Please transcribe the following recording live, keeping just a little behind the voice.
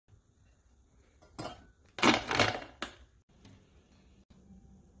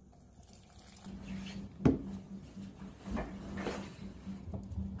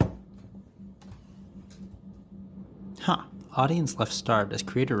Huh. Audience left starved as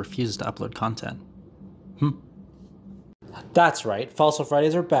creator refuses to upload content. That's right, Fossil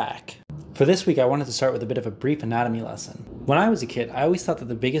Fridays are back! For this week I wanted to start with a bit of a brief anatomy lesson. When I was a kid, I always thought that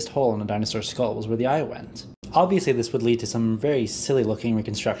the biggest hole in a dinosaur's skull was where the eye went. Obviously this would lead to some very silly looking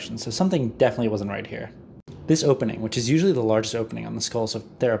reconstructions, so something definitely wasn't right here. This opening, which is usually the largest opening on the skulls of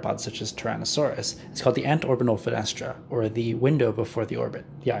theropods such as Tyrannosaurus, is called the Antorbital Fenestra, or the window before the orbit,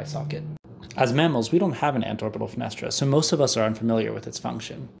 the eye socket. As mammals, we don't have an antorbital fenestra, so most of us are unfamiliar with its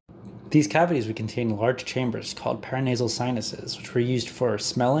function. These cavities would contain large chambers called paranasal sinuses, which were used for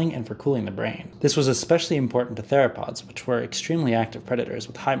smelling and for cooling the brain. This was especially important to theropods, which were extremely active predators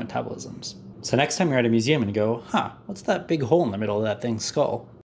with high metabolisms. So next time you're at a museum and go, what's that big hole in the middle of that thing's skull?